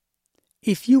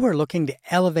If you are looking to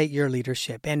elevate your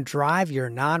leadership and drive your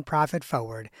nonprofit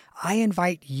forward, I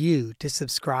invite you to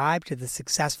subscribe to the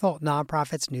Successful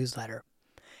Nonprofits newsletter.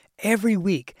 Every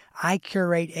week, I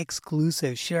curate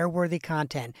exclusive share-worthy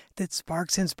content that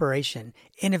sparks inspiration,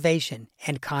 innovation,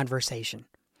 and conversation.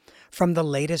 From the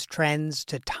latest trends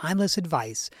to timeless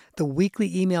advice, the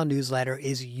weekly email newsletter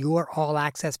is your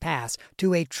all-access pass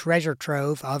to a treasure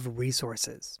trove of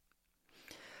resources.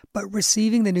 But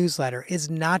receiving the newsletter is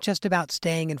not just about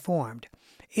staying informed.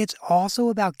 It's also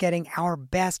about getting our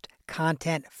best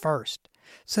content first.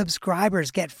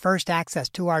 Subscribers get first access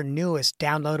to our newest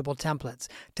downloadable templates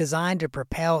designed to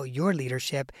propel your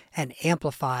leadership and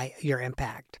amplify your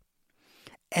impact.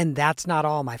 And that's not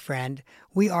all, my friend.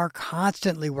 We are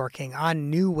constantly working on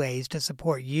new ways to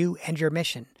support you and your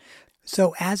mission.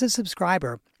 So as a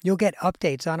subscriber, you'll get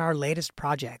updates on our latest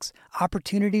projects,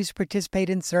 opportunities to participate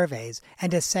in surveys,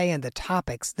 and to say in the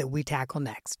topics that we tackle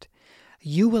next.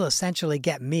 You will essentially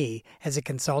get me as a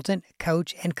consultant,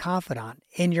 coach, and confidant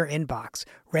in your inbox,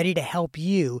 ready to help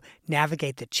you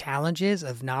navigate the challenges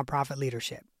of nonprofit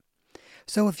leadership.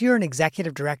 So if you're an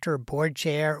executive director, board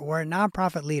chair, or a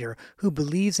nonprofit leader who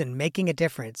believes in making a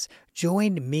difference,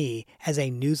 join me as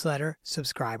a newsletter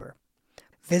subscriber.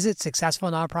 Visit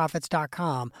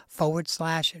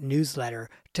successfulnonprofits.com/newsletter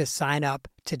to sign up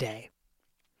today.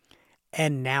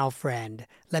 And now, friend,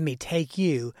 let me take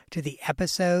you to the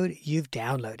episode you've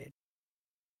downloaded.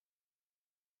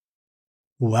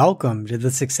 Welcome to the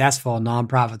Successful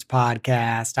Nonprofits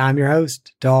Podcast. I'm your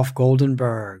host, Dolph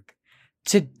Goldenberg.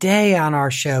 Today on our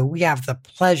show, we have the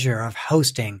pleasure of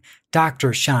hosting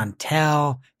Dr.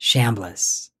 Chantel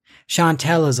Chambliss.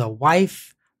 Chantel is a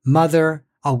wife, mother,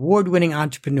 award-winning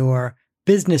entrepreneur,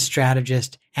 business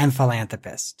strategist, and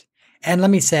philanthropist. And let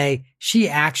me say, she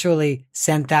actually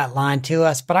sent that line to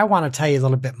us, but I want to tell you a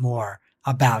little bit more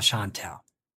about Chantel.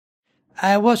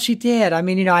 Well, she did. I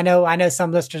mean, I know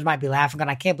some listeners might be laughing, and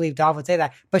I can't believe Dolph would say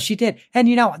that, but she did. And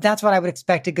that's what I would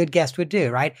expect a good guest would do,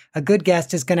 right? A good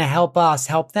guest is going to help us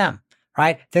help them,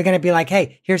 right? They're going to be like,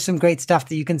 hey, here's some great stuff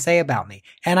that you can say about me.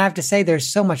 And I have to say, there's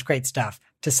so much great stuff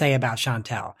to say about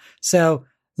Chantel. So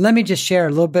let me just share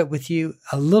a little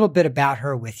bit about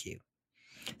her with you.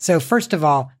 So first of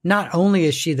all, not only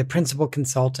is she the principal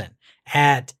consultant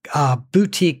at a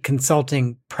boutique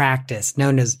consulting practice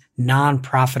known as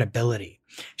Nonprofitability,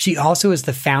 she also is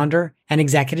the founder and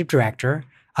executive director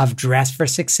of Dress for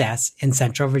Success in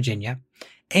Central Virginia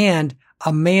and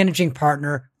a managing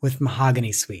partner with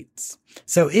Mahogany Suites.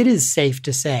 So it is safe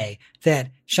to say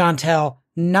that Chantel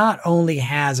not only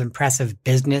has impressive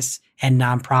business and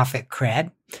nonprofit cred,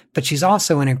 but she's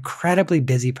also an incredibly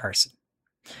busy person.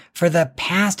 For the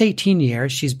past 18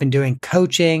 years, she's been doing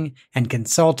coaching and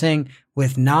consulting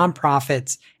with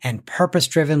nonprofits and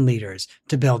purpose-driven leaders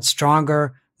to build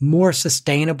stronger, more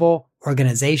sustainable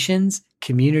organizations,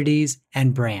 communities,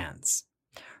 and brands.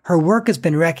 Her work has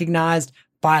been recognized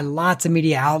by lots of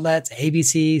media outlets,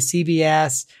 ABC,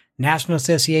 CBS, National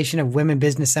Association of Women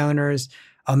Business Owners,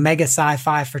 Omega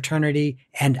Sci-Fi Fraternity,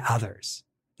 and others.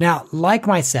 Now, like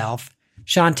myself,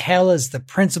 Chantel is the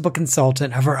principal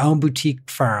consultant of her own boutique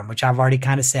firm, which I've already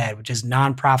kind of said, which is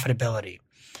Nonprofitability.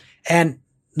 And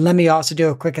let me also do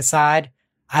a quick aside.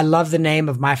 I love the name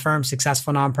of my firm,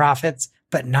 Successful Nonprofits,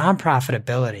 but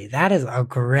Nonprofitability, that is a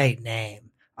great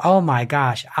name. Oh my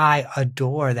gosh, I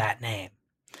adore that name.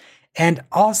 And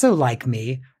also like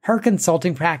me, her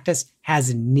consulting practice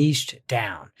has niched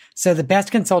down. So the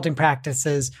best consulting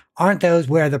practices aren't those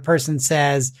where the person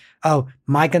says, oh,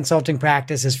 my consulting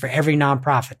practice is for every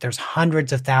nonprofit. There's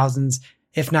hundreds of thousands,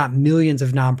 if not millions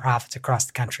of nonprofits across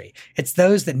the country. It's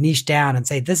those that niche down and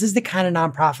say, this is the kind of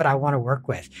nonprofit I want to work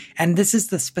with. And this is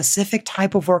the specific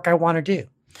type of work I want to do.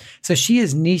 So she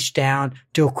is niched down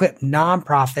to equip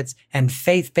nonprofits and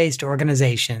faith-based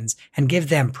organizations and give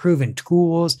them proven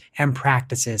tools and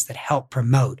practices that help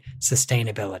promote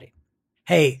sustainability.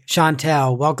 Hey,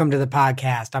 Chantel, welcome to the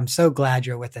podcast. I'm so glad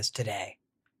you're with us today.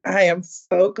 I am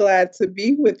so glad to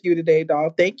be with you today,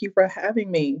 Dolph. Thank you for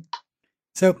having me.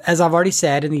 So as I've already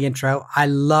said in the intro, I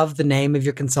love the name of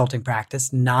your consulting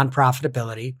practice,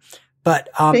 Nonprofitability. But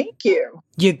thank you.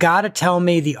 You got to tell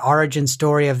me the origin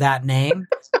story of that name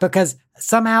because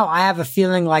somehow I have a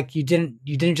feeling like you didn't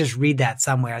just read that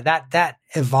somewhere. That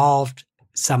evolved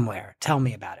somewhere. Tell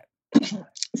me about it.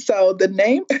 So the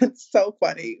name is so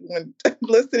funny. When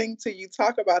listening to you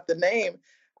talk about the name,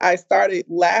 I started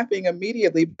laughing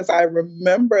immediately because I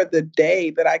remember the day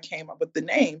that I came up with the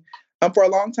name. For a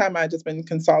long time, I'd just been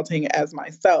consulting as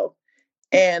myself.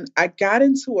 And I got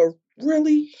into a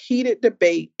really heated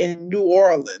debate in New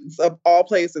Orleans, of all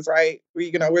places, right?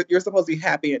 Where, you're supposed to be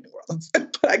happy in New Orleans.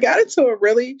 But I got into a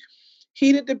really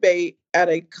heated debate at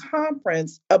a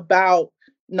conference about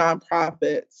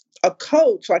nonprofits. A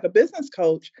coach, like a business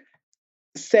coach,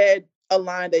 said a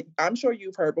line that I'm sure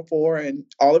you've heard before and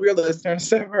all of your listeners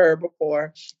have heard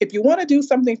before. If you want to do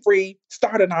something free,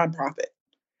 start a nonprofit.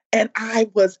 And I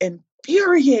was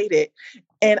infuriated.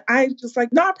 And I just like,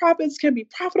 nonprofits can be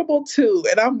profitable too.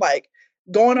 And I'm like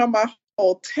going on my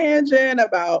whole tangent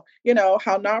about,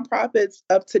 how nonprofits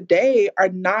of today are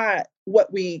not what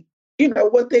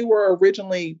what they were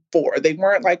originally for. They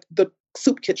weren't like the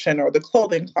soup kitchen or the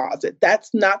clothing closet.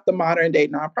 That's not the modern day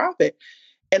nonprofit.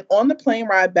 And on the plane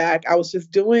ride back, I was just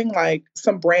doing like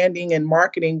some branding and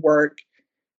marketing work.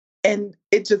 And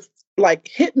it just like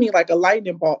hit me like a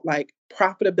lightning bolt, like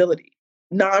profitability,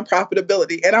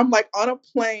 non-profitability. And I'm like on a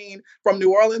plane from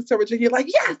New Orleans to Virginia, like,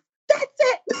 yes, that's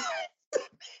it.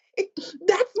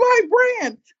 That's my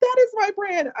brand. That is my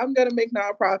brand. I'm going to make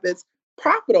nonprofits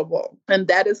profitable. And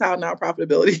that is how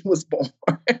non-profitability was born.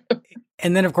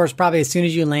 And then, of course, probably as soon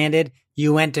as you landed,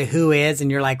 you went to Who Is,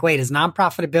 and you're like, wait, is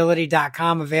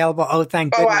nonprofitability.com available? Oh,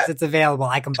 thank goodness it's available.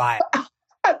 I can buy it.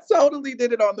 I totally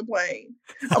did it on the plane.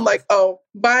 I'm like,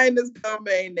 buying this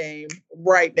domain name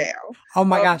right now. Oh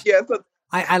my gosh. Yeah, so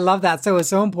I love that. So it's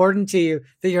so important to you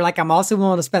that you're like, I'm also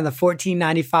willing to spend the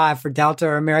 $14.95 for Delta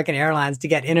or American Airlines to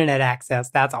get internet access.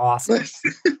 That's awesome.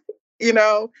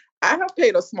 I have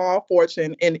paid a small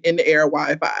fortune in air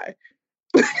Wi-Fi.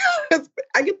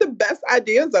 I get the best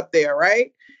ideas up there,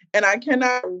 right? And I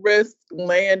cannot risk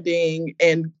landing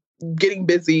and getting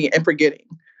busy and forgetting.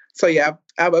 So yeah,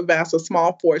 I've amassed a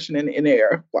small fortune in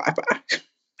air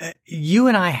Wi-Fi. You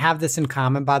and I have this in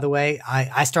common, by the way.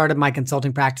 I started my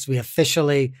consulting practice. We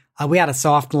officially, we had a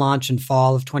soft launch in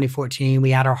fall of 2014.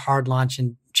 We had our hard launch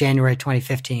in January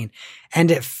 2015.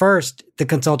 And at first, the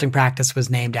consulting practice was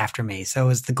named after me. So it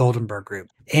was the Goldenberg Group.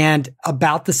 And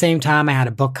about the same time, I had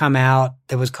a book come out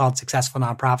that was called Successful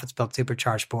Nonprofits Build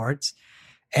Supercharged Boards.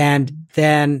 And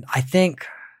then I think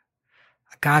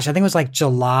it was like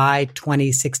July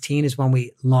 2016 is when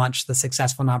we launched the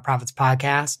Successful Nonprofits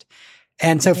podcast.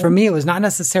 And so for me, it was not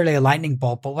necessarily a lightning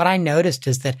bolt, but what I noticed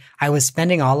is that I was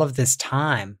spending all of this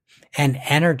time and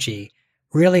energy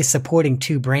really supporting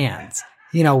two brands.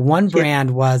 One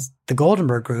brand was the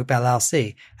Goldenberg Group,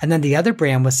 LLC, and then the other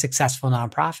brand was Successful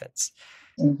Nonprofits.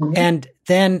 Mm-hmm. And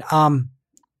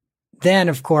then,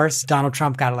 of course, Donald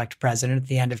Trump got elected president at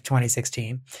the end of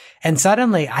 2016. And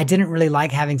suddenly I didn't really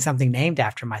like having something named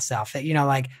after myself.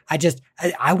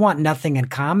 I want nothing in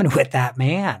common with that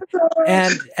man.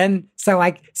 And so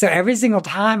every single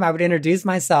time I would introduce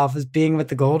myself as being with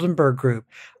the Goldenberg Group,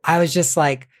 I was just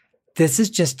like, this is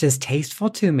just distasteful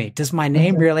to me. Does my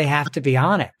name really have to be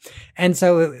on it? And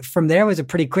so from there was a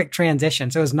pretty quick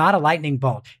transition. So it was not a lightning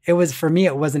bolt. It was, for me,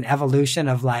 it was an evolution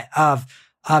of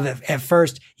at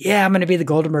first, I'm going to be the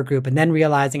Goldenberg Group, and then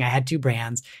realizing I had two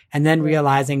brands, and then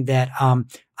realizing that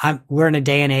we're in a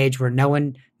day and age where no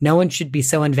one should be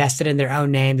so invested in their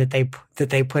own name that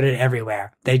they put it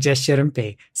everywhere. They just shouldn't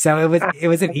be. So it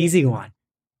was an easy one.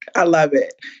 I love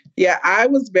it. Yeah, I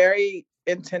was very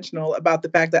intentional about the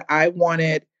fact that I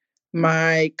wanted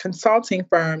my consulting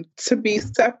firm to be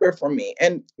separate from me,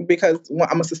 and because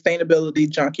I'm a sustainability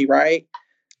junkie, right?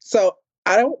 So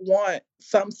I don't want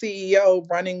some CEO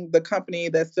running the company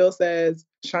that still says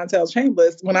Chantel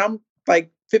Chambliss when I'm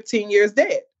like 15 years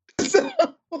dead. So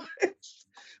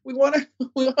we want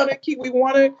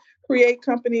to create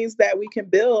companies that we can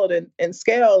build and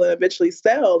scale and eventually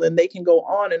sell, and they can go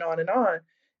on and on and on.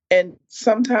 And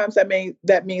sometimes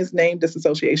that means name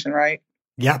disassociation, right?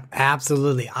 Yep,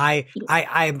 absolutely. I,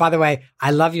 by the way,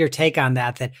 I love your take on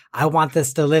that I want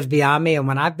this to live beyond me. And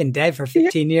when I've been dead for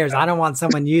 15 years, I don't want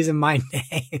someone using my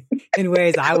name in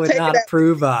ways I would not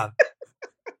approve of.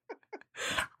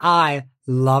 I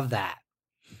love that.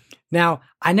 Now,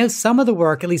 I know some of the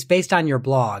work, at least based on your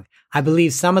blog, I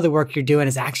believe some of the work you're doing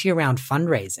is actually around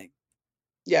fundraising.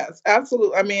 Yes,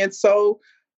 absolutely. I mean, it's so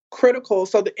critical.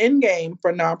 So the end game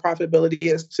for nonprofitability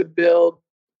is to build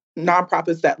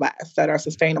nonprofits that last, that are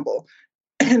sustainable.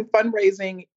 And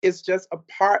fundraising is just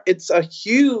it's a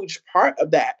huge part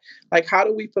of that. Like, how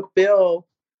do we fulfill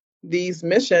these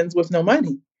missions with no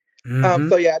money? Mm-hmm.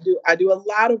 So yeah, I do a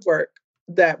lot of work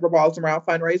that revolves around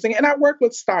fundraising, and I work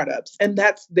with startups, and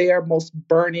that's their most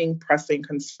burning, pressing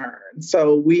concern.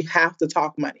 So we have to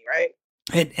talk money, right?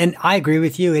 And I agree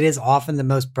with you. It is often the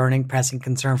most burning, pressing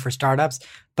concern for startups.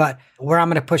 But where I'm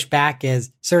going to push back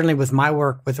is certainly with my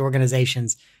work with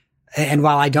organizations. And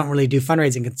while I don't really do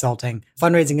fundraising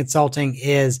consulting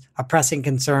is a pressing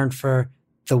concern for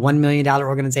the $1 million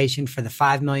organization, for the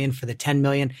 $5 million, for the $10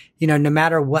 million. No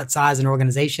matter what size an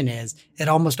organization is, it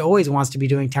almost always wants to be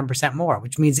doing 10% more,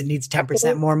 which means it needs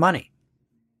 10% more money.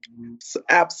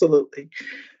 Absolutely.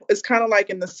 It's kind of like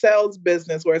in the sales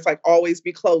business where it's like always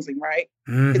be closing, right?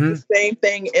 It's Hmm. the same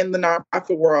thing in the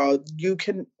nonprofit world. You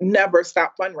can never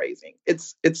stop fundraising.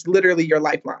 It's literally your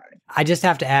lifeline. I just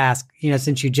have to ask,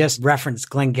 since you just referenced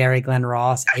Glengarry Glen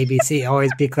Ross, ABC,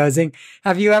 always be closing.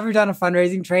 Have you ever done a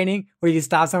fundraising training where you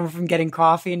stop someone from getting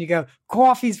coffee and you go,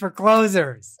 coffee's for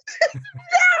closers?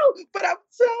 No, but I'm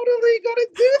totally gonna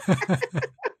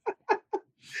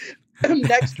do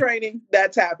next training.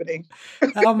 That's happening.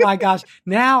 Oh my gosh.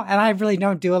 Now, and I really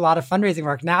don't do a lot of fundraising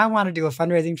work. Now I want to do a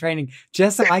fundraising training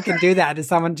just so I can do that to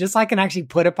someone, just so I can actually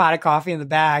put a pot of coffee in the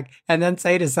bag and then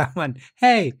say to someone,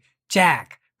 hey,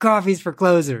 Jack, coffee's for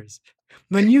closers.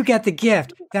 When you get the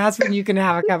gift, that's when you can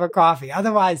have a cup of coffee.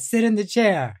 Otherwise, sit in the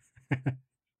chair.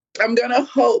 I'm gonna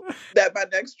hope that my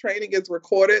next training is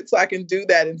recorded so I can do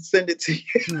that and send it to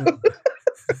you.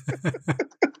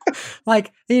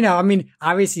 Like,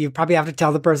 obviously you probably have to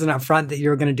tell the person up front that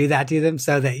you're going to do that to them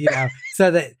so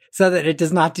that, so that it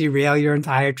does not derail your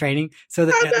entire training, so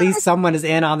that at least someone is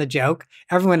in on the joke.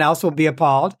 Everyone else will be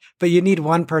appalled, but you need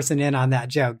one person in on that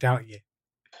joke, don't you?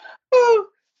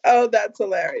 Oh, that's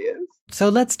hilarious. So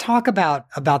let's talk about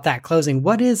that closing.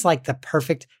 What is like the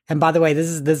perfect, and by the way, this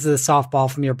is a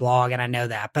softball from your blog, and I know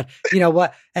that, but you know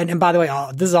what? And by the way,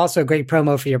 this is also a great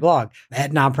promo for your blog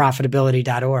at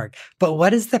nonprofitability.org. But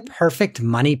what is the perfect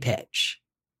money pitch?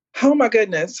 Oh my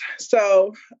goodness.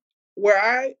 So where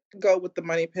I go with the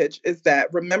money pitch is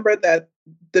that remember that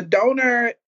the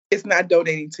donor is not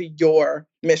donating to your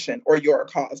mission or your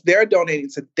cause. They're donating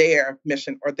to their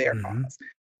mission or their cause.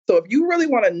 So if you really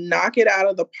want to knock it out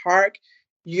of the park,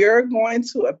 you're going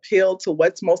to appeal to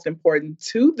what's most important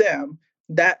to them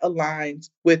that aligns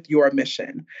with your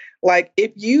mission. Like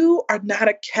if you are not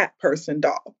a cat person,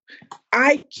 doll,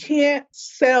 I can't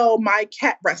sell my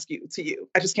cat rescue to you.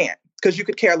 I just can't, because you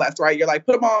could care less, right? You're like,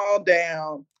 put them all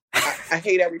down. I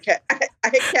hate every cat. I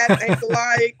hate cats. I hate the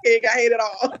Lion King. I hate it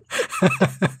all.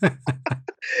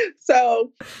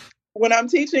 So when I'm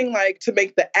teaching like to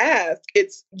make the ask,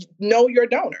 it's know your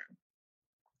donor.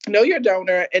 Know your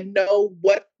donor and know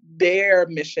what their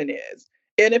mission is.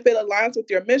 And if it aligns with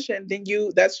your mission, then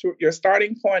that's your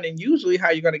starting point and usually how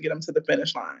you're going to get them to the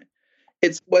finish line.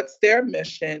 It's what's their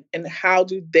mission and how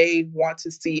do they want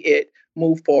to see it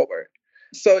move forward.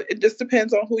 So it just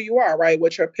depends on who you are, right?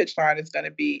 What your pitch line is going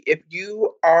to be. If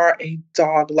you are a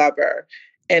dog lover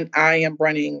and I am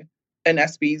running an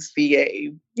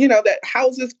SPCA, that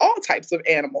houses all types of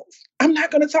animals, I'm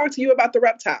not going to talk to you about the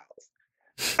reptiles.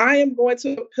 I am going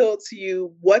to appeal to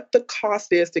you what the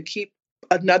cost is to keep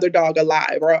another dog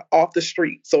alive or off the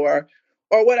streets or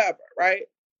whatever, right?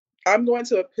 I'm going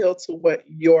to appeal to what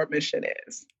your mission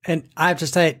is. And I have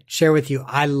to share with you,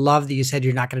 I love that you said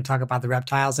you're not going to talk about the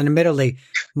reptiles. And admittedly,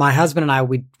 my husband and I,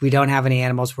 we don't have any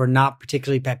animals. We're not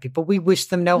particularly pet people. We wish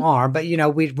them no harm, but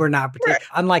we're not, right.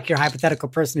 Unlike your hypothetical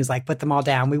person who's like, put them all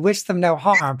down. We wish them no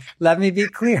harm. Let me be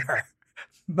clear.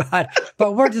 But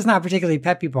we're just not particularly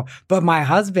pet people. But my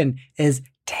husband is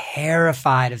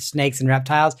terrified of snakes and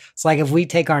reptiles. So like if we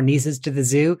take our nieces to the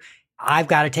zoo, I've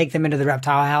got to take them into the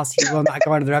reptile house. He will not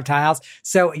go into the reptile house.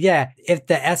 So yeah, if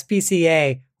the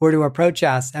SPCA were to approach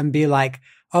us and be like,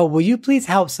 oh, will you please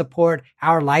help support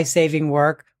our life-saving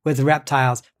work with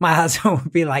reptiles? My husband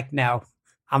would be like, no,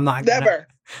 I'm not gonna. Never.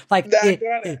 Like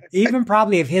even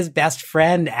probably if his best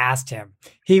friend asked him,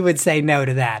 he would say no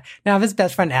to that. Now, if his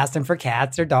best friend asked him for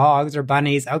cats or dogs or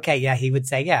bunnies, okay, yeah, he would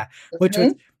say yeah. Which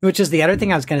is the other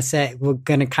thing I was going to say, we're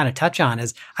going to kind of touch on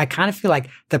is I kind of feel like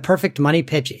the perfect money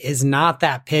pitch is not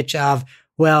that pitch of,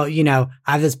 well, I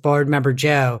have this board member,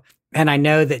 Joe, and I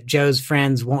know that Joe's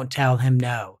friends won't tell him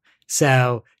no.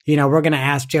 So, we're going to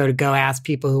ask Joe to go ask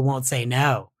people who won't say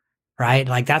no. Right?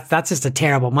 Like that's just a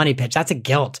terrible money pitch. That's a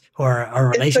guilt or a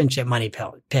relationship money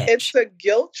pitch. It's a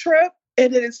guilt trip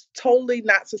and it is totally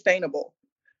not sustainable.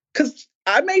 Because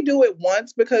I may do it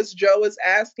once because Joe is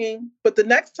asking, but the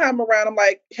next time around, I'm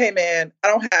like, hey man, I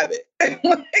don't have it.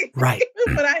 Right.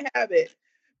 Even when I have it,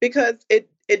 because it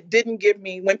didn't give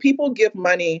me, when people give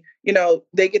money,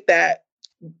 they get that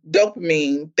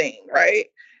dopamine thing, right?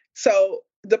 So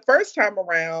the first time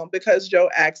around, because Joe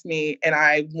asked me and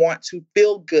I want to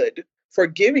feel good for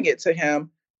giving it to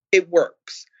him, it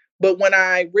works. But when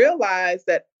I realize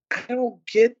that I don't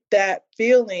get that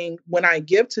feeling when I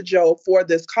give to Joe for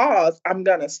this cause, I'm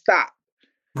going to stop.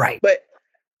 Right. But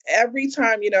every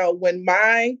time, when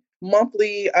my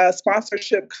monthly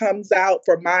sponsorship comes out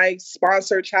for my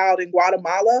sponsored child in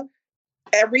Guatemala,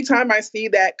 every time I see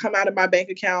that come out of my bank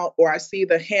account or I see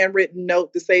the handwritten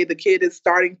note to say the kid is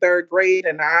starting third grade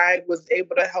and I was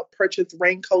able to help purchase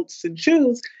raincoats and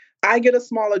shoes, I get a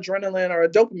small adrenaline or a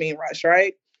dopamine rush,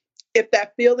 right? if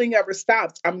that feeling ever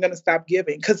stops, I'm going to stop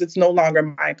giving because it's no longer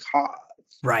my cause.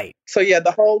 Right. So yeah,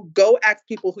 the whole go ask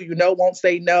people who you know won't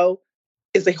say no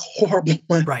is a horrible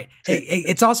one. Right.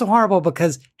 It's also horrible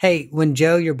because, hey, when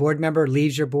Joe, your board member,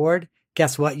 leaves your board,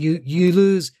 guess what? You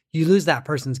lose that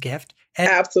person's gift.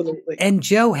 Absolutely. And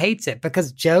Joe hates it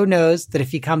because Joe knows that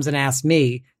if he comes and asks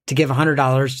me to give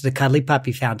 $100 to the Cuddly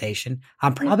Puppy Foundation,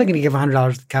 I'm probably going to give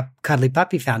 $100 to the Cuddly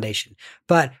Puppy Foundation.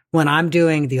 But when I'm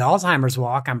doing the Alzheimer's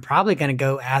walk, I'm probably going to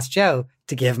go ask Joe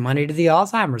to give money to the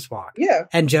Alzheimer's walk. Yeah.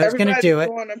 And Joe's going to do it.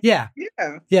 Yeah.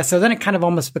 Yeah. Yeah. So then it kind of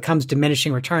almost becomes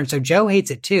diminishing return. So Joe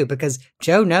hates it too, because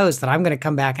Joe knows that I'm going to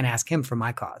come back and ask him for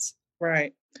my cause.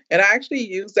 Right. And I actually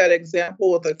use that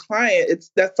example with a client.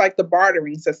 That's like the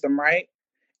bartering system, right?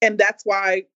 And that's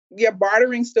why, yeah,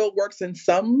 bartering still works in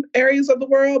some areas of the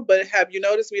world, but have you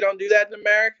noticed we don't do that in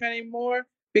America anymore?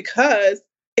 Because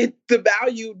the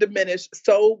value diminished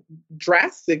so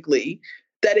drastically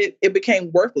that it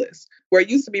became worthless, where it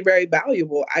used to be very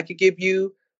valuable. I could give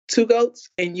you 2 goats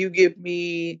and you give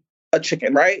me a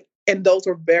chicken, right? And those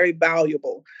were very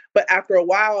valuable. But after a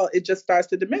while, it just starts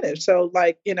to diminish. So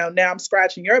like, now I'm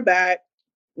scratching your back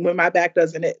when my back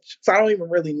doesn't itch. So I don't even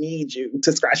really need you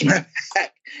to scratch my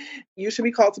back. You should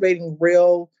be cultivating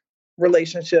real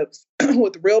relationships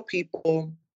with real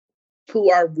people who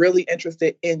are really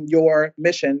interested in your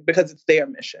mission because it's their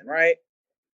mission, right?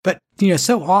 But,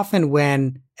 so often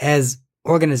when, as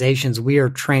organizations, we are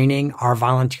training our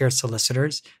volunteer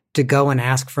solicitors to go and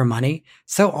ask for money,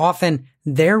 so often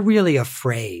they're really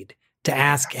afraid to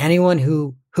ask anyone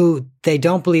who they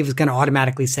don't believe is going to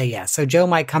automatically say yes. So Joe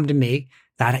might come to me,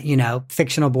 that,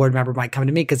 fictional board member might come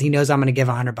to me because he knows I'm going to give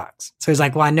 $100. So he's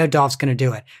like, well, I know Dolph's going to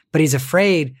do it, but he's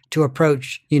afraid to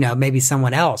approach, maybe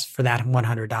someone else for that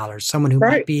 $100, someone who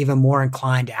might be even more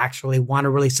inclined to actually want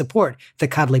to really support the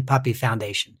Cuddly Puppy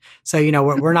Foundation. So,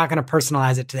 we're not going to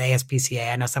personalize it to the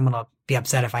ASPCA. I know someone will be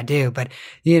upset if I do, but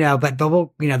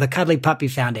we'll, the Cuddly Puppy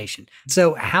Foundation.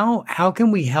 So how can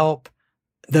we help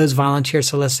those volunteer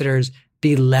solicitors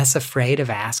be less afraid of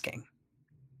asking?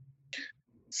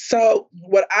 So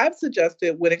what I've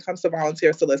suggested when it comes to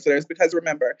volunteer solicitors, because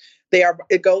remember,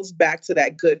 it goes back to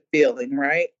that good feeling,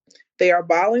 right? They are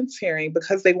volunteering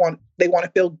because they want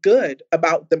to feel good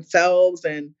about themselves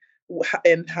and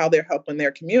how they're helping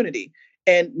their community.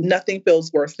 And nothing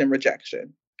feels worse than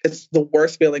rejection. It's the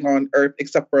worst feeling on earth,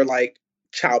 except for like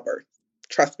childbirth.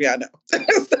 Trust me, I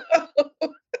know.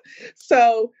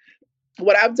 So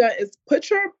what I've done is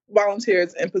put your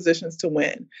volunteers in positions to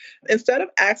win. Instead of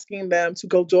asking them to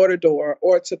go door to door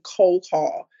or to cold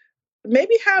call,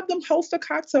 maybe have them host a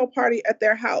cocktail party at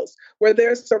their house where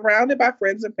they're surrounded by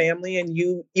friends and family, and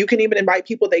you can even invite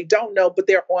people they don't know, but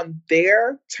they're on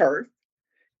their turf.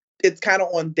 It's kind of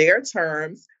on their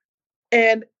terms.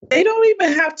 And they don't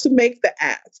even have to make the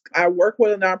ask. I work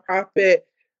with a nonprofit.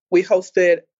 We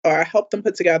I helped them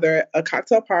put together a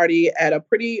cocktail party at a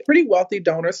pretty wealthy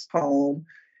donor's home,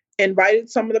 invited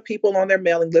some of the people on their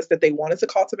mailing list that they wanted to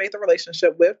cultivate the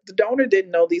relationship with. The donor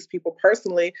didn't know these people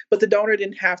personally, but the donor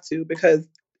didn't have to because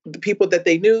the people that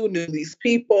they knew these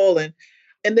people. And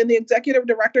then the executive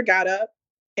director got up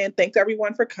and thanked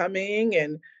everyone for coming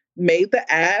and made the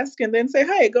ask and then say,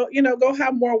 hey, go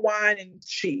have more wine and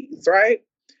cheese, right?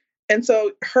 And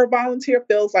so her volunteer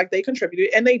feels like they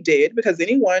contributed, and they did, because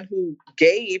anyone who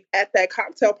gave at that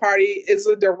cocktail party is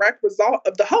a direct result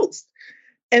of the host.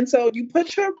 And so you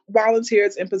put your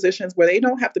volunteers in positions where they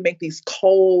don't have to make these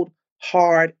cold,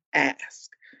 hard asks.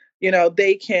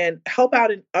 They can help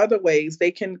out in other ways.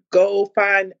 They can go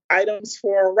find items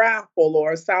for a raffle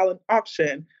or a silent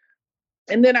auction.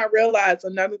 And then I realized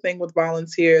another thing with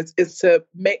volunteers is to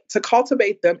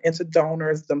cultivate them into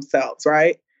donors themselves,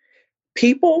 right?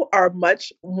 People are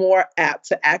much more apt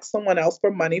to ask someone else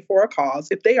for money for a cause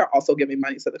if they are also giving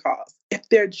money to the cause. If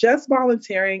they're just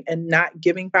volunteering and not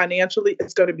giving financially,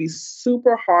 it's going to be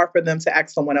super hard for them to ask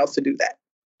someone else to do that.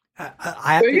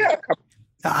 I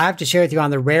have to share with you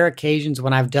on the rare occasions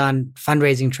when I've done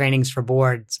fundraising trainings for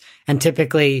boards, and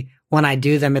typically when I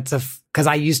do them, because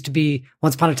I used to be,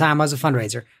 once upon a time, I was a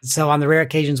fundraiser. So on the rare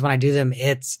occasions when I do them,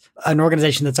 it's an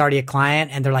organization that's already a client,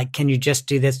 and they're like, can you just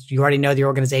do this? You already know the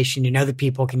organization, you know the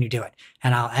people, can you do it?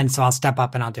 And so I'll step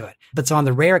up and I'll do it. But so on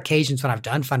the rare occasions when I've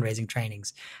done fundraising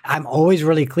trainings, I'm always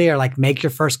really clear, like, make your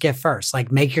first gift first,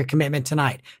 like make your commitment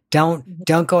tonight.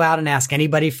 Don't go out and ask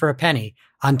anybody for a penny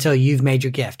until you've made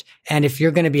your gift. And if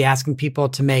you're going to be asking people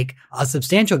to make a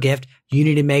substantial gift, you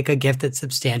need to make a gift that's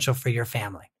substantial for your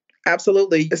family.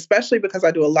 Absolutely. Especially because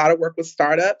I do a lot of work with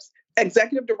startups.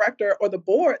 Executive director or the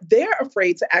board, they're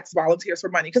afraid to ask volunteers for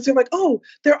money because they're like, oh,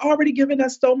 they're already giving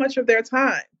us so much of their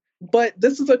time. But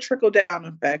this is a trickle down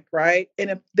effect, right? And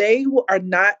if they are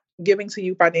not giving to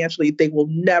you financially, they will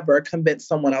never convince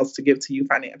someone else to give to you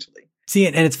financially. See,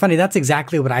 and it's funny. That's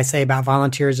exactly what I say about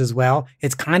volunteers as well.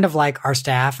 It's kind of like our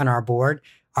staff and our board.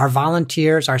 Our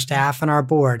volunteers, our staff and our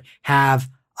board have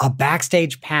a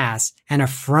backstage pass and a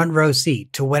front row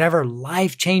seat to whatever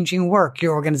life-changing work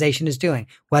your organization is doing,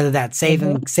 whether that's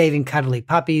saving cuddly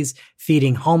puppies,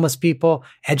 feeding homeless people,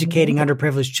 educating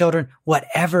underprivileged children,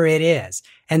 whatever it is.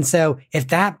 And so if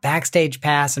that backstage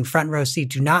pass and front row seat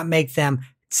do not make them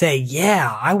say,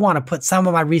 yeah, I want to put some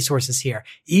of my resources here,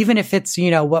 even if it's,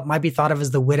 what might be thought of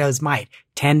as the widow's mite,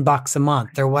 $10 a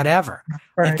month or whatever.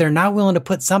 Right. If they're not willing to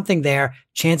put something there,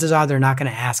 chances are they're not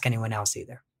going to ask anyone else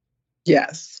either.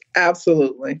 Yes,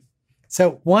 absolutely.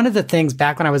 So one of the things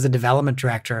back when I was a development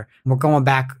director, we're going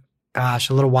back, a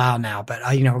little while now, but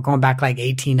we're going back like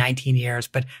 18, 19 years.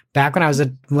 But back when I was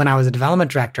a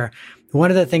development director,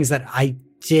 one of the things that I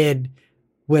did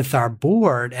with our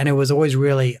board, and it was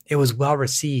well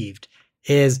received,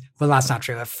 is, well, that's not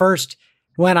true. At first,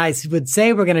 when I would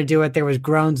say we're going to do it, there was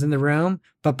groans in the room.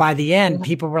 But by the end,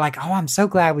 people were like, oh, I'm so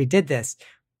glad we did this.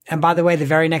 And by the way, the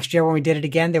very next year when we did it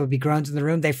again, there would be groans in the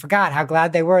room. They forgot how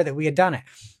glad they were that we had done it.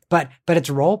 But it's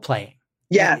role playing.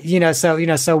 Yeah.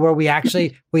 So where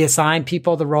we assign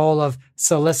people the role of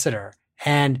solicitor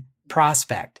and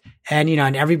prospect, and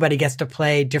everybody gets to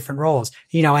play different roles,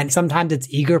 and sometimes it's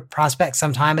eager prospect,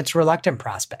 sometimes it's reluctant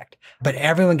prospect, but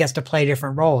everyone gets to play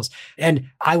different roles. And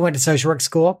I went to social work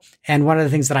school, and one of the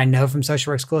things that I know from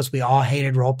social work school is we all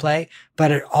hated role play,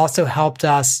 but it also helped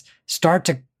us start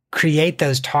to create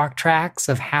those talk tracks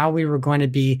of how we were going to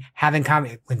be having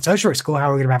in social work school, how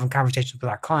we're going to be having conversations with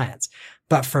our clients.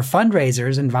 But for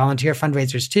fundraisers and volunteer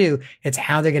fundraisers too, it's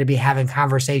how they're going to be having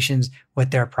conversations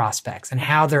with their prospects and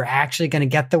how they're actually going to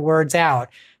get the words out.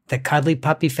 The Cuddly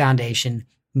Puppy Foundation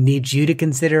needs you to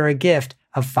consider a gift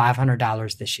of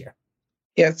 $500 this year.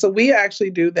 Yeah, so we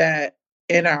actually do that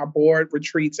in our board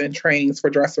retreats and trainings for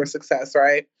Dress for Success,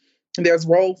 right? And there's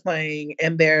role playing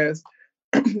and there's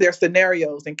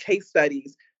scenarios and case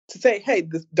studies to say, hey,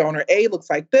 this donor A looks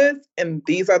like this, and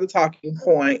these are the talking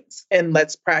points, and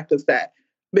let's practice that.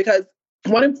 Because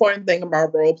one important thing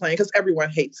about role playing, because everyone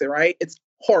hates it, right? It's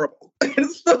horrible.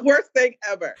 It's the worst thing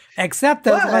ever. Except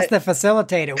those of us that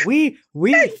facilitate it. We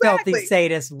filthy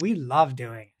sadists, we love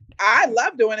doing it. I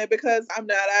love doing it because I'm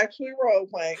not actually role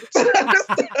playing.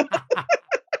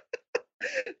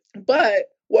 But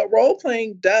what role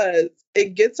playing does,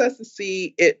 it gets us to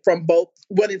see it from both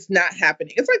when it's not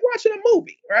happening. It's like watching a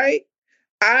movie, right?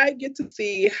 I get to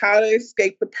see how to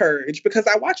escape the purge because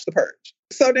I watch the purge.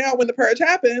 So now when the purge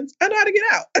happens, I know how to get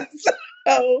out.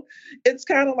 So it's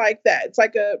kind of like that. It's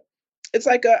like a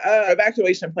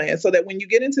evacuation plan, so that when you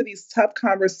get into these tough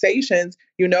conversations,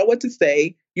 you know what to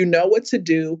say, you know what to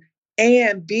do.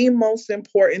 And the most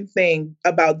important thing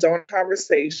about donor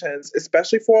conversations,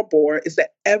 especially for a board, is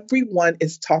that everyone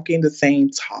is talking the same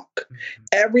talk. Mm-hmm.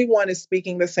 Everyone is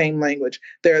speaking the same language.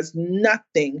 There's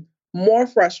nothing more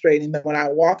frustrating than when I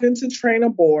walk into train a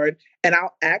board and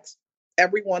I'll ask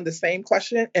everyone the same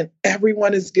question and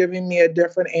everyone is giving me a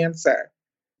different answer.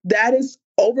 That is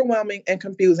overwhelming and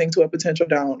confusing to a potential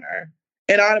donor.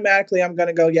 And automatically I'm going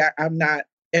to go, yeah, I'm not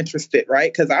interested,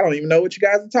 right? Because I don't even know what you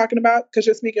guys are talking about because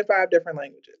you're speaking 5 different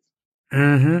languages.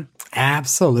 Mm-hmm.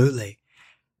 Absolutely.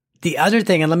 The other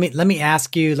thing, and let me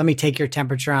ask you, let me take your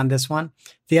temperature on this one.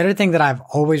 The other thing that I've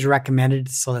always recommended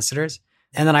to solicitors,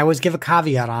 and then I always give a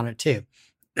caveat on it too,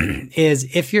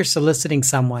 is if you're soliciting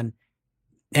someone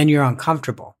and you're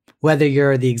uncomfortable, whether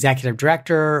you're the executive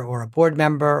director or a board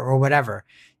member or whatever,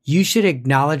 you should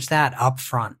acknowledge that up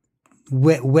front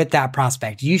with that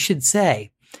prospect. You should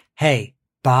say, hey,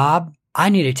 Bob, I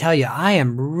need to tell you, I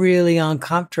am really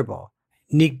uncomfortable,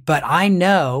 but I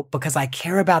know because I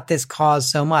care about this cause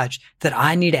so much that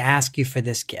I need to ask you for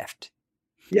this gift.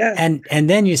 Yeah. And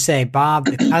then you say, Bob,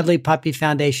 the Cuddly Puppy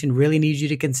Foundation really needs you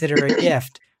to consider a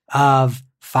gift of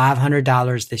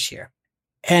 $500 this year.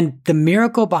 And the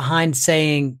miracle behind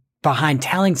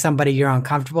telling somebody you're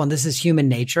uncomfortable, and this is human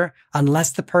nature,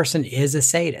 unless the person is a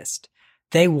sadist,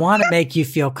 they want to make you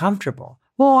feel comfortable.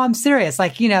 Well, I'm serious.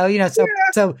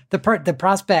 So the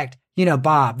prospect,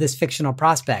 Bob, this fictional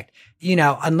prospect,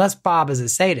 unless Bob is a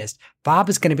sadist, Bob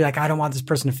is going to be like, I don't want this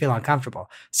person to feel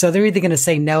uncomfortable. So they're either going to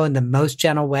say no in the most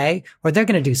gentle way, or they're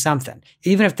going to do something.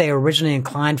 Even if they originally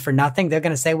inclined for nothing, they're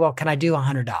going to say, well, can I do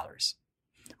 $100?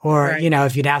 Or, right.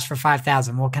 If you'd asked for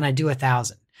 5,000, well, can I do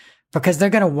 1,000? because they're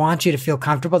going to want you to feel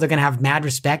comfortable. They're going to have mad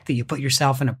respect that you put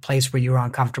yourself in a place where you're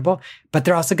uncomfortable, but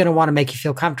they're also going to want to make you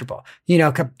feel comfortable. You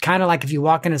know, kind of like if you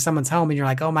walk into someone's home and you're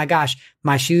like, oh my gosh,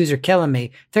 my shoes are killing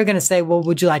me. They're going to say, well,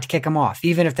 would you like to kick them off?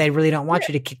 Even if they really don't want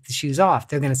you to kick the shoes off,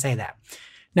 they're going to say that.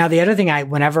 Now, the other thing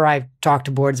whenever I talk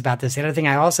to boards about this, the other thing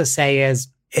I also say is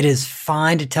it is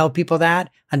fine to tell people that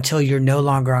until you're no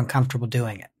longer uncomfortable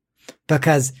doing it.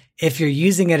 Because if you're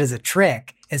using it as a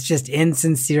trick, it's just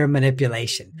insincere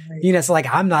manipulation. Right. You know, so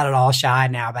like I'm not at all shy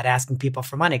now about asking people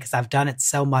for money because I've done it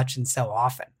so much and so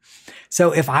often.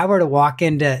 So if I were to walk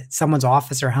into someone's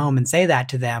office or home and say that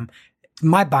to them,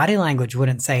 my body language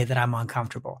wouldn't say that I'm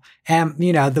uncomfortable. And,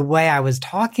 you know, the way I was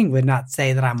talking would not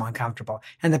say that I'm uncomfortable.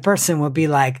 And the person would be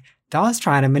like, Dolph's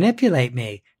trying to manipulate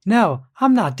me. No,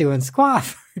 I'm not doing squat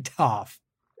for Dolph.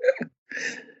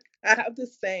 I have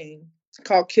this saying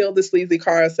called kill the sleazy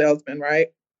car salesman, right?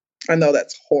 I know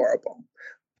that's horrible.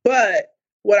 But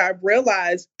what I've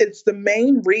realized, it's the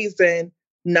main reason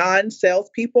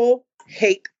non-salespeople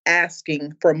hate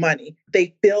asking for money.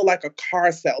 They feel like a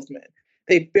car salesman.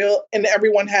 They feel, and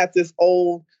everyone has this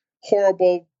old,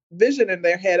 horrible vision in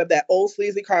their head of that old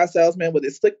sleazy car salesman with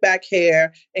his slick back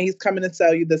hair, and he's coming to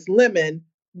sell you this lemon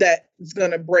that is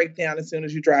going to break down as soon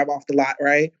as you drive off the lot,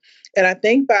 right? And I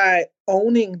think by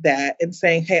owning that and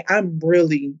saying, hey, I'm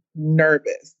really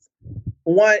nervous,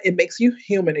 one, it makes you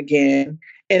human again,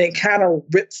 and it kind of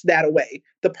rips that away.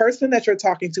 The person that you're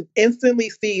talking to instantly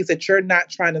sees that you're not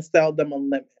trying to sell them a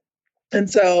lemon. And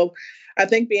so I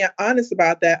think being honest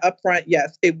about that upfront,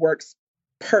 yes, it works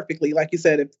perfectly. Like you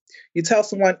said, if you tell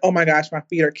someone, oh my gosh, my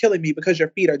feet are killing me, because your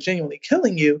feet are genuinely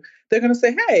killing you, they're going to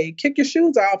say, hey, kick your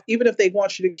shoes off, even if they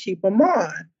want you to keep them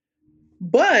on.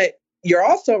 But you're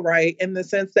also right in the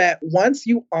sense that once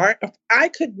you aren't, I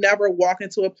could never walk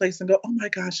into a place and go, oh my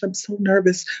gosh, I'm so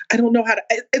nervous. I don't know how to,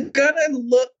 it's going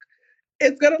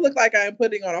to look like I'm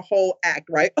putting on a whole act,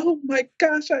 right? Oh my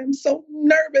gosh, I'm so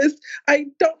nervous. I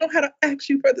don't know how to ask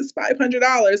you for this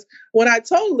 $500 when I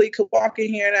totally could walk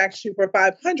in here and ask you for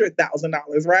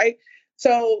 $500,000, right?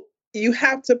 So you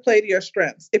have to play to your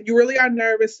strengths. If you really are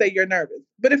nervous, say you're nervous.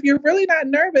 But if you're really not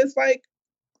nervous, like,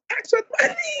 ask for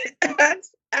money,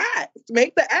 ask,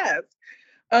 make the ask.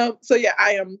 So yeah,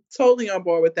 I am totally on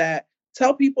board with that.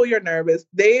 Tell people you're nervous.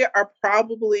 They are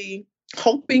probably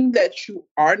hoping that you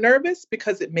are nervous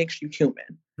because it makes you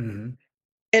human. Mm-hmm.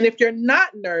 And if you're not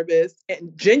nervous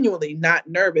and genuinely not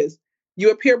nervous, you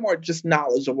appear more just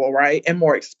knowledgeable, right? And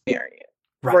more experienced.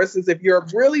 Right. Versus if you're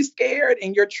really scared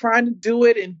and you're trying to do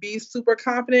it and be super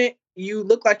confident, you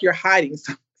look like you're hiding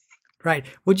something. Right.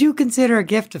 Would you consider a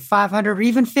gift of $500 or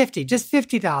even $50, just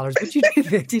 $50? Would you do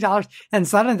 $50? And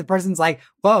suddenly the person's like,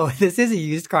 whoa, this is a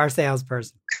used car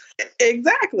salesperson.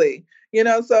 Exactly. You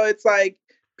know, so it's like,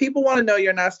 people want to know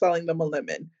you're not selling them a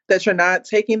lemon, that you're not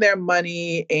taking their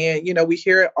money. And, you know, we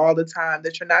hear it all the time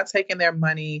that you're not taking their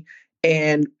money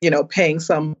and, you know, paying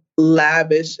some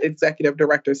lavish executive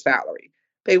director salary.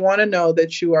 They want to know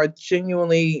that you are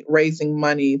genuinely raising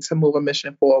money to move a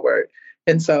mission forward.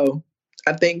 And so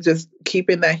I think just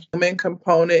keeping that human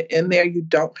component in there, you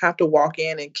don't have to walk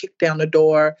in and kick down the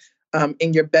door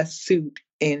in your best suit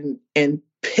and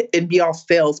be all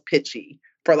sales pitchy,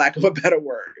 for lack of a better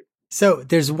word. So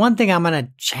there's one thing I'm going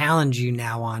to challenge you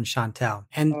now on, Chantel.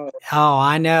 And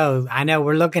I know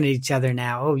we're looking at each other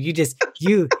now. Oh, you just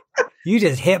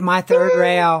hit my third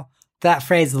rail. That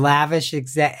phrase, lavish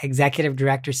executive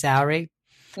director salary,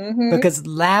 because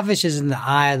lavish is in the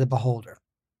eye of the beholder.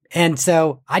 And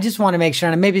so I just want to make sure,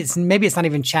 and maybe it's not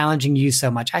even challenging you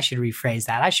so much. I should rephrase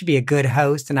that. I should be a good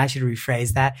host and I should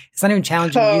rephrase that. It's not even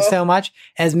challenging you so much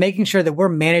as making sure that we're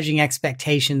managing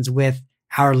expectations with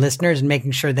our listeners and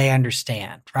making sure they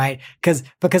understand, right? Because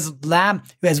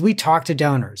as we talk to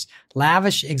donors,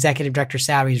 lavish executive director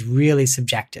salary is really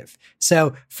subjective.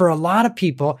 So for a lot of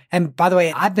people, and by the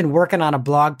way, I've been working on a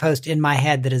blog post in my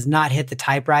head that has not hit the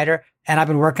typewriter, and I've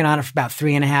been working on it for about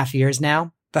 3.5 years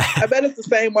now. But I bet it's the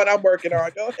same one I'm working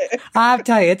on. Go ahead. I'll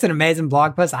tell you, it's an amazing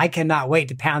blog post. I cannot wait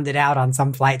to pound it out on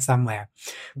some flight somewhere.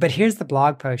 But here's the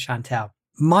blog post, Chantel.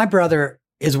 My brother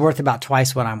is worth about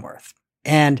twice what I'm worth.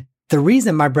 And the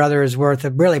reason my brother is worth,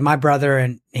 really my brother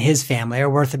and his family are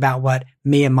worth about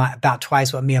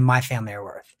twice what me and my family are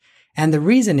worth. And the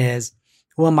reason is,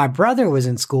 when my brother was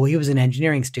in school, he was an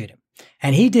engineering student,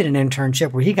 and he did an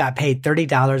internship where he got paid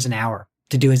 $30 an hour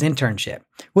to do his internship,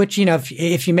 which, you know,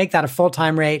 if you make that a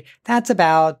full-time rate, that's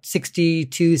about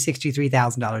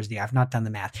 $63,000 a year. I've not done the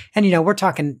math. And, you know, we're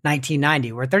talking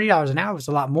 1990, where $30 an hour was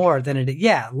a lot more than it is.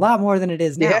 Yeah, a lot more than it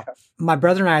is now. Yeah. My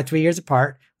brother and I are 3 years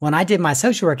apart. When I did my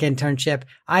social work internship,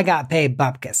 I got paid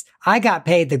bupkis. I got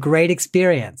paid the great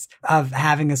experience of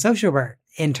having a social work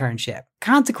internship.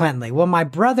 Consequently, when my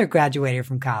brother graduated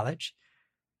from college,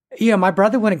 my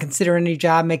brother wouldn't consider any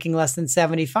job making less than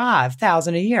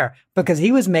 $75,000 a year because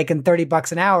he was making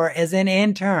 $30 an hour as an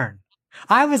intern.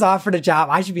 I was offered a job.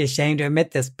 I should be ashamed to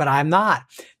admit this, but I'm not.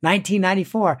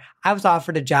 1994, I was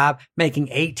offered a job making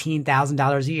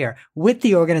 $18,000 a year with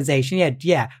the organization.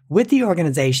 With the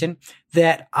organization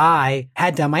that I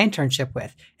had done my internship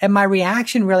with. And my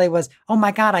reaction really was, oh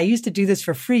my God, I used to do this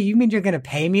for free. You mean you're going to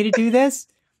pay me to do this?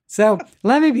 So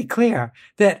let me be clear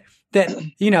that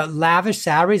lavish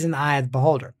salaries in the eye of the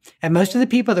beholder. And most of the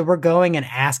people that were going and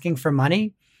asking for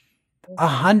money,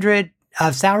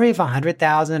 a salary of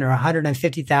 $100,000 or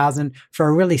 $150,000 for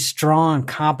a really strong,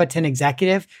 competent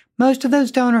executive, most of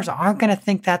those donors aren't going to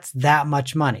think that's that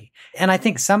much money. And I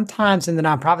think sometimes in the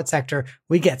nonprofit sector,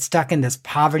 we get stuck in this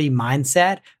poverty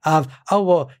mindset of,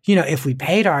 if we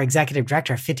paid our executive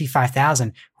director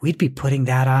 $55,000, we'd be putting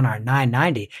that on our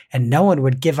 990 and no one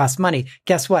would give us money.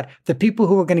 Guess what? The people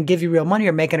who are going to give you real money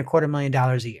are making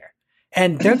 $250,000 a year.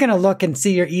 And they're going to look and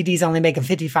see your ED's only making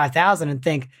 $55,000 and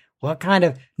think,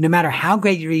 no matter how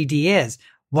great your ED is,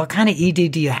 what kind of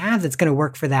ED do you have that's going to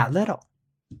work for that little?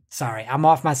 Sorry, I'm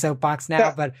off my soapbox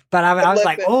now, but I was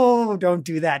like, oh, don't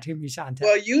do that to me, Chantel.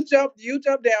 Well, you jump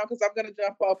down because I'm going to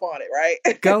jump up on it,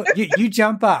 right? Go, you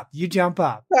jump up.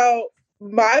 So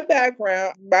my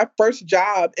background, my first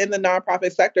job in the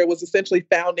nonprofit sector was essentially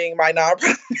founding my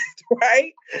nonprofit,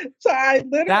 right? So I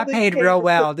literally that paid real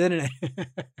well, didn't it?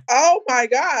 Oh my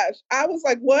gosh. I was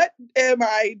like, what am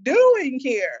I doing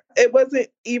here? It wasn't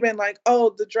even like,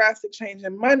 the drastic change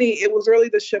in money. It was really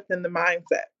the shift in the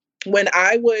mindset. When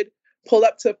I would pull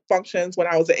up to functions when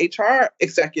I was an HR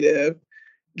executive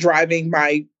driving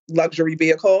my luxury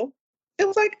vehicle, it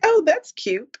was like, oh, that's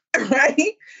cute,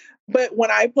 right? But when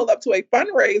I pull up to a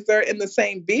fundraiser in the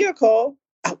same vehicle,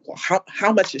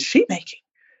 how much is she making?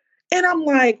 And I'm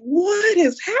like, what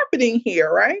is happening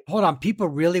here, right? Hold on. People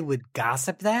really would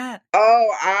gossip that?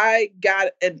 Oh, I got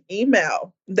an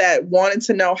email that wanted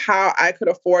to know how I could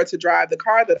afford to drive the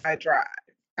car that I drive.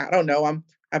 I don't know.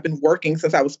 I've been working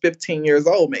since I was 15 years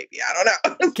old, maybe. I don't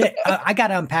know. Okay, I got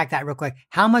to unpack that real quick.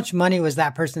 How much money was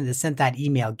that person that sent that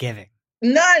email giving?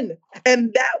 None.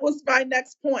 And that was my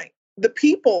next point. The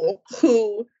people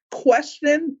who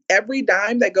question every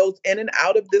dime that goes in and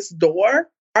out of this door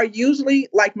are usually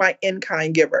like my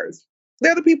in-kind givers.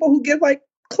 They're the people who give like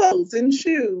clothes and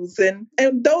shoes. And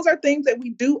those are things that we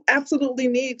do absolutely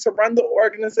need to run the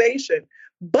organization.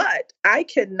 But I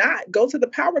cannot go to the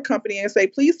power company and say,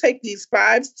 please take these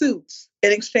 5 suits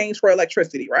in exchange for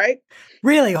electricity, right?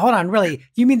 Really? Hold on. Really?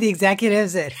 You mean the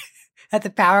executives at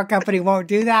the power company won't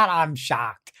do that? I'm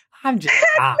shocked. I'm just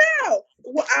shocked. No.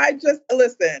 Well,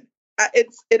 listen,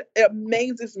 it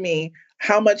amazes me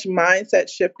how much mindset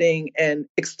shifting and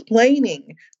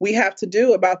explaining we have to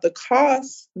do about the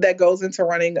costs that goes into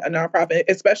running a nonprofit,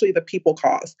 especially the people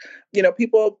cost.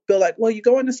 People feel like, well, you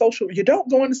don't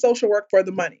go into social work for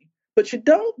the money, but you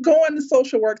don't go into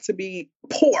social work to be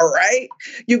poor, right?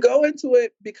 You go into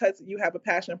it because you have a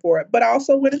passion for it. But I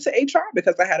also went into HR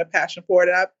because I had a passion for it.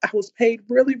 And I was paid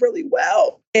really, really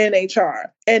well in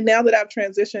HR. And now that I've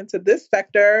transitioned to this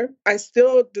sector, I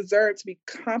still deserve to be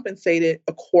compensated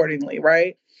accordingly,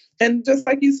 right? And just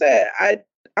like you said,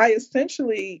 I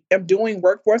essentially am doing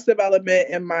workforce development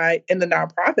in the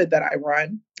nonprofit that I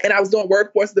run. And I was doing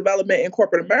workforce development in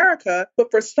corporate America. But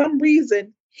for some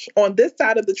reason, on this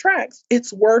side of the tracks,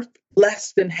 it's worth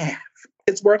less than half.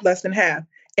 It's worth less than half.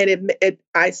 And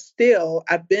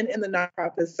I've been in the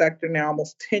nonprofit sector now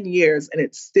almost 10 years, and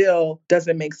it still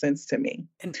doesn't make sense to me.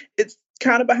 And it's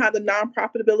kind of behind the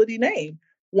nonprofitability name.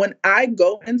 When I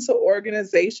go into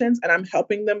organizations and I'm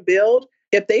helping them build,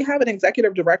 if they have an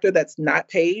executive director that's not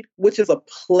paid, which is a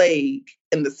plague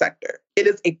in the sector, it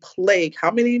is a plague.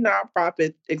 How many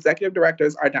nonprofit executive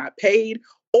directors are not paid,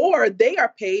 or they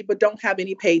are paid but don't have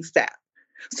any paid staff?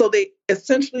 So they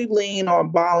essentially lean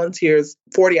on volunteers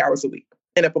 40 hours a week.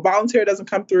 And if a volunteer doesn't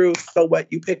come through, so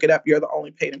what? You pick it up. You're the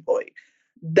only paid employee.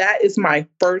 That is my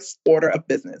first order of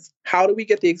business. How do we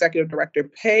get the executive director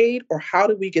paid, or how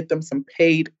do we get them some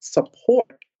paid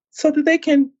support so that they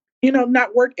can,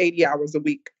 not work 80 hours a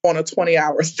week on a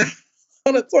 20-hour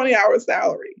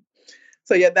salary?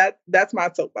 So yeah, that's my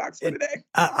soapbox for today.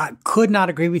 I could not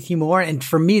agree with you more. And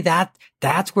for me,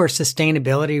 that's where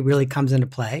sustainability really comes into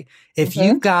play. If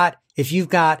you've got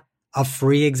a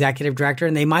free executive director,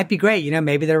 and they might be great,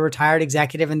 maybe they're a retired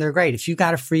executive and they're great. If you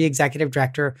got a free executive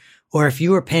director, or if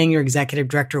you are paying your executive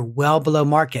director well below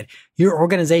market, your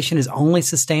organization is only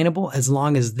sustainable as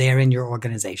long as they're in your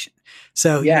organization.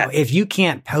 So if you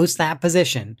can't post that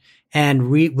position and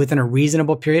within a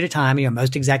reasonable period of time,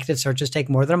 most executive searches take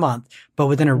more than a month, but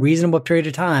within a reasonable period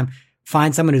of time,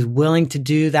 find someone who's willing to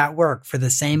do that work for the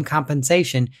same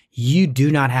compensation, you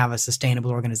do not have a sustainable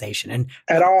organization. And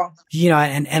at all.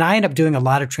 And I end up doing a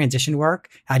lot of transition work.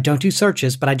 I don't do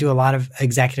searches, but I do a lot of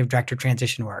executive director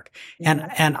transition work.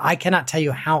 And I cannot tell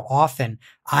you how often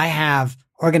I have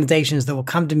organizations that will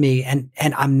come to me and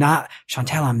I'm not,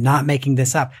 Chantel, I'm not making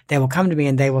this up. They will come to me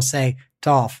and they will say,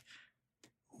 Dolph,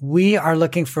 we are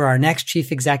looking for our next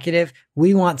chief executive.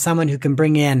 We want someone who can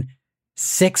bring in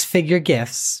 6-figure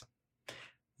gifts,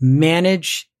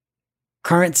 manage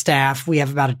current staff. We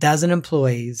have about a dozen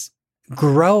employees,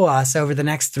 grow us over the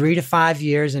next 3 to 5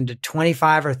 years into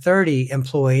 25 or 30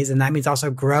 employees. And that means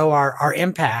also grow our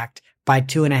impact by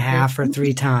 2.5 or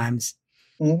 3 times.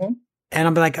 Mm-hmm. And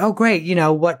I'm like, oh, great.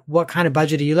 What kind of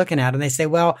budget are you looking at? And they say,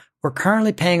 well, we're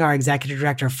currently paying our executive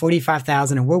director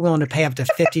 $45,000 and we're willing to pay up to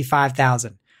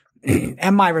 $55,000.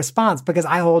 And my response, because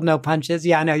I hold no punches.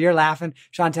 Yeah, I know you're laughing,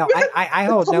 Chantel. I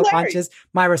hold no punches.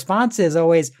 My response is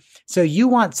always, so you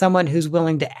want someone who's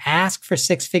willing to ask for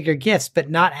 6-figure gifts, but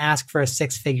not ask for a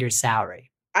 6-figure salary.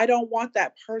 I don't want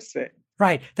that person.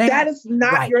 Right. That is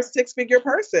not your 6-figure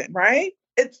person, right?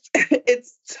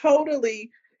 It's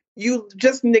totally, you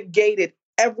just negated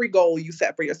every goal you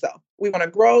set for yourself. We want to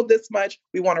grow this much.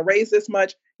 We want to raise this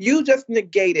much. You just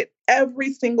negated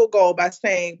every single goal by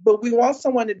saying, but we want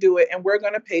someone to do it and we're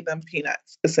going to pay them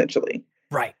peanuts, essentially.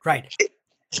 Right.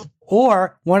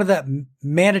 Or one of the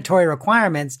mandatory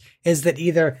requirements is that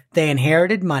either they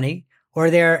inherited money or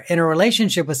they're in a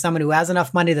relationship with someone who has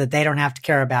enough money that they don't have to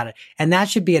care about it. And that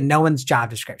should be in no one's job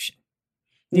description.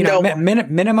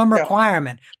 Minimum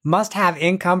requirement, must have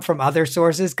income from other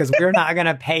sources because we're not going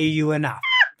to pay you enough.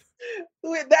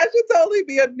 That should totally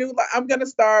be a new, I'm going to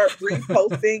start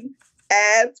reposting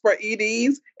ads for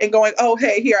EDs and going, oh,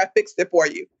 hey, here, I fixed it for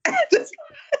you.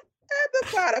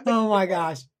 Oh my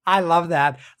gosh. I love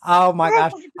that. Oh my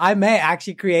gosh. I may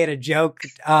actually create a joke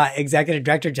executive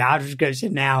director job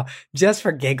description now just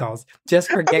for giggles. Please,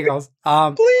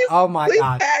 oh my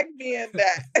gosh. Tag me in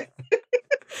that.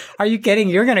 Are you kidding?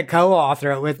 You're going to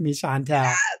co-author it with me,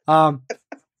 Chantel. Oh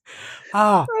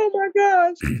my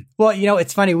gosh. Well,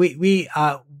 it's funny.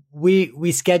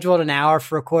 We scheduled an hour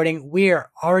for recording. We're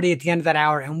already at the end of that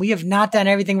hour and we have not done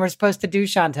everything we're supposed to do,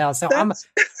 Chantel. So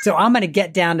I'm going to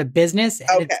get down to business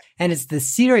and it's the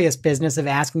serious business of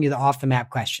asking you the off the map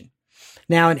question.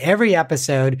 Now, in every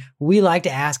episode, we like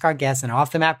to ask our guests an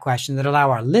off the map question that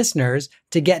allow our listeners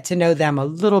to get to know them a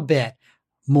little bit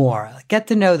more, get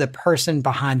to know the person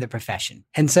behind the profession.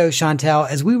 And so, Chantel,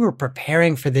 as we were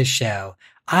preparing for this show,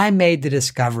 I made the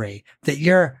discovery that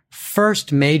your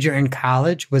first major in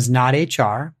college was not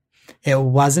HR. It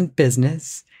wasn't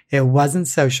business. It wasn't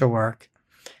social work.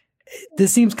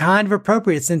 This seems kind of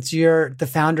appropriate since you're the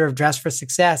founder of Dress for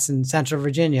Success in Central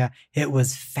Virginia. It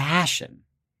was fashion.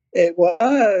 It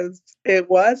was.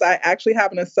 I actually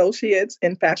have an associate's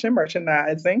in fashion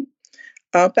merchandising.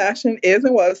 Fashion is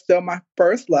and was still my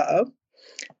first love.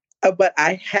 But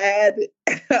I had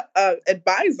an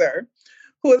advisor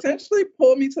who essentially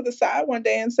pulled me to the side one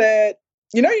day and said,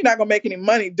 you're not going to make any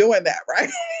money doing that, right?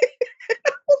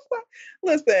 I was like,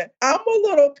 listen, I'm a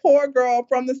little poor girl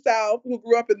from the South who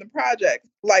grew up in the projects.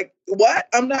 Like, what?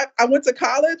 I went to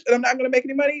college and I'm not going to make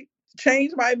any money?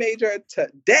 Change my major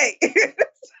today.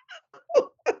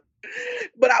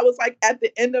 But I was like at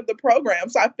the end of the program.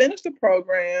 So I finished the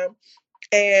program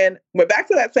and went back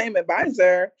to that same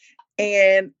advisor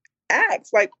and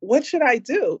asked, like, what should I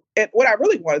do? And what I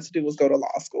really wanted to do was go to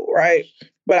law school, right?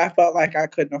 But I felt like I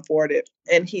couldn't afford it.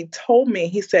 And he told me,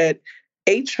 he said,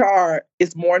 HR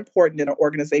is more important in an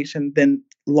organization than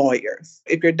lawyers.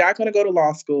 If you're not going to go to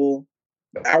law school,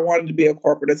 I wanted to be a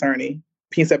corporate attorney.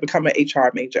 He said, become an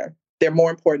HR major. They're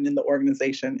more important in the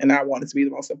organization. And I wanted to be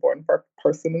the most important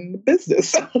person in the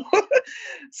business.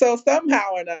 So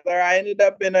somehow or another, I ended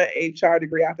up in an HR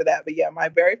degree after that. But yeah, my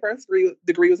very first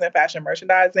degree was in fashion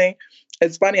merchandising.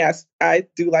 It's funny, I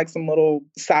do like some little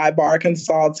sidebar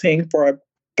consulting for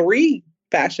 3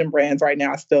 fashion brands right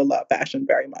now. I still love fashion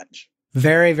very much.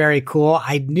 Very, very cool.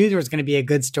 I knew there was going to be a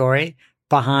good story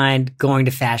behind going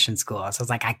to fashion school. So I was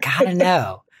like, I got to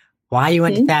know why you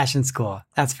went to fashion school.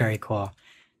 That's very cool.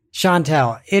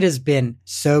 Chantel, it has been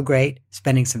so great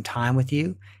spending some time with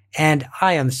you. And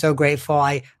I am so grateful.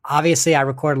 I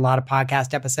record a lot of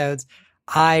podcast episodes.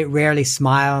 I rarely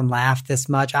smile and laugh this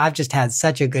much. I've just had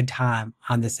such a good time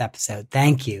on this episode.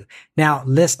 Thank you. Now,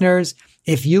 listeners,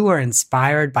 if you were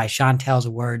inspired by Chantel's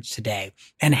words today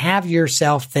and have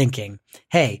yourself thinking,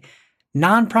 hey,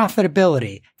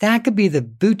 non-profitability, that could be the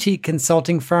boutique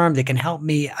consulting firm that can help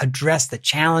me address the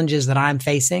challenges that I'm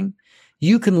facing.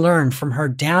 You can learn from her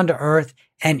down-to-earth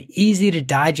and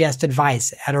easy-to-digest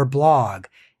advice at her blog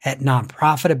at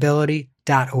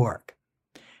nonprofitability.org.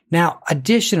 Now,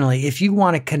 additionally, if you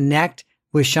want to connect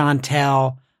with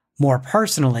Chantel more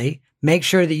personally, make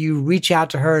sure that you reach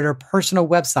out to her at her personal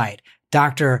website,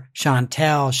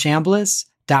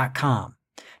 drchantelchambliss.com.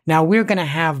 Now, we're going to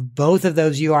have both of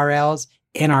those URLs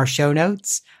in our show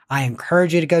notes. I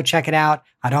encourage you to go check it out.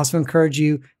 I'd also encourage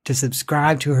you to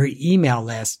subscribe to her email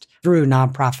list through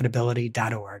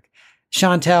nonprofitability.org.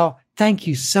 Chantel, thank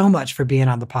you so much for being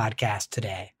on the podcast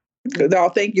today. No,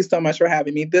 thank you so much for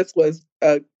having me. This was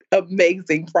an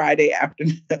amazing Friday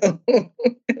afternoon.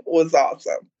 It was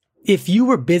awesome. If you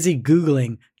were busy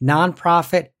Googling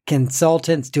nonprofit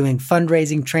consultants doing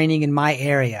fundraising training in my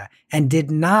area and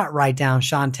did not write down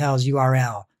Chantel's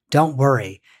URL, don't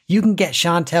worry. You can get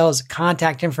Chantel's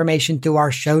contact information through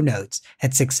our show notes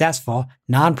at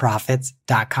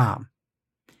successfulnonprofits.com.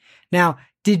 Now,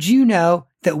 did you know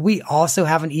that we also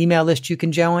have an email list you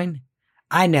can join?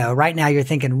 I know right now you're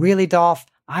thinking, really, Dolph?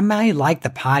 I might like the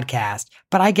podcast,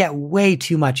 but I get way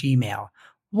too much email.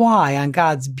 Why on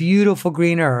God's beautiful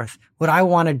green earth would I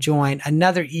want to join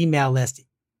another email list,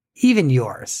 even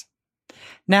yours?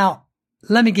 Now,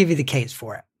 let me give you the case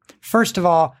for it. First of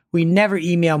all, we never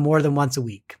email more than once a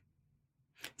week.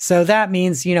 So that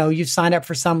means, you've signed up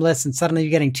for some lists and suddenly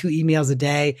you're getting 2 emails a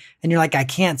day and you're like, I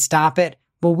can't stop it.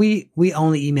 Well, we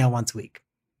only email once a week.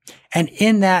 And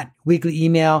in that weekly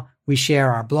email, we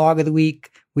share our blog of the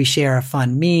week. We share a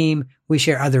fun meme. We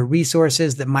share other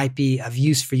resources that might be of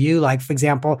use for you. Like, for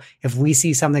example, if we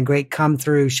see something great come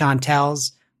through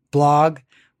Chantel's blog,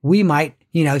 we might,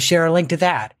 share a link to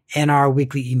that in our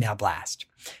weekly email blast.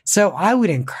 So I would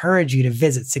encourage you to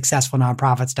visit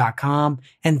successfulnonprofits.com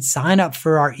and sign up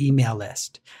for our email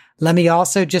list. Let me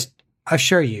also just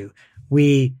assure you,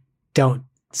 we don't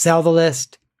sell the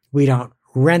list. We don't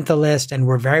rent the list. And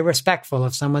we're very respectful.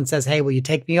 If someone says, hey, will you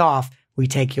take me off? We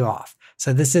take you off.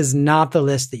 So this is not the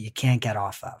list that you can't get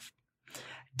off of.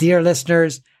 Dear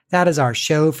listeners, that is our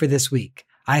show for this week.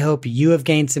 I hope you have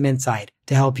gained some insight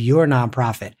to help your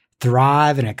nonprofit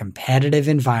thrive in a competitive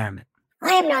environment.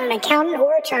 I am not an accountant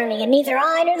or attorney, and neither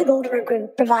I nor the Goldberg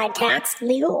Group provide tax,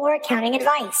 legal, or accounting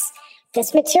advice.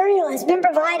 This material has been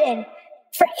provided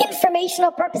for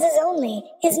informational purposes only,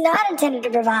 is not intended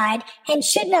to provide, and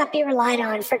should not be relied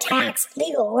on for tax,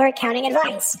 legal, or accounting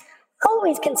advice.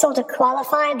 Always consult a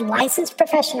qualified, licensed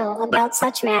professional about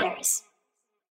such matters.